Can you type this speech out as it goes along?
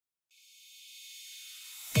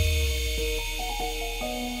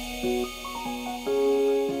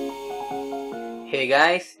Hey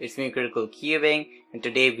guys, it's me CriticalCubing, and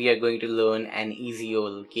today we are going to learn an easy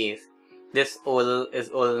oral case. This oral is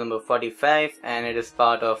oral number 45 and it is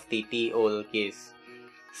part of the T oral case.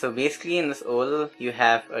 So basically in this oral you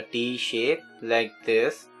have a T shape like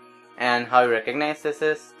this, and how you recognize this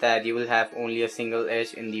is that you will have only a single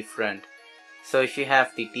edge in the front. So if you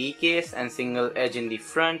have the T case and single edge in the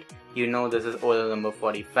front, you know this is oral number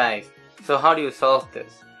 45. So how do you solve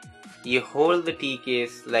this? You hold the T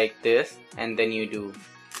case like this and then you do.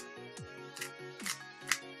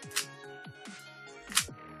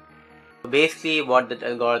 Basically what that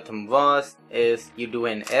algorithm was is you do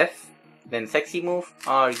an F, then sexy move,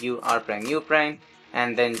 or you R prime U prime,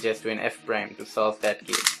 and then just do an F prime to solve that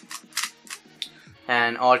case.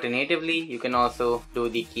 And alternatively you can also do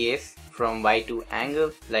the case from Y2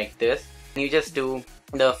 angle like this. You just do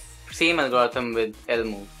the same algorithm with L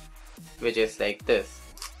move, which is like this.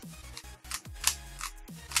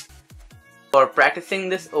 For practicing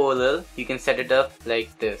this oral, you can set it up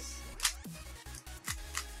like this.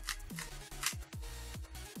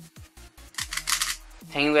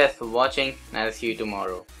 Thank you guys for watching, and I'll see you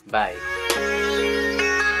tomorrow. Bye.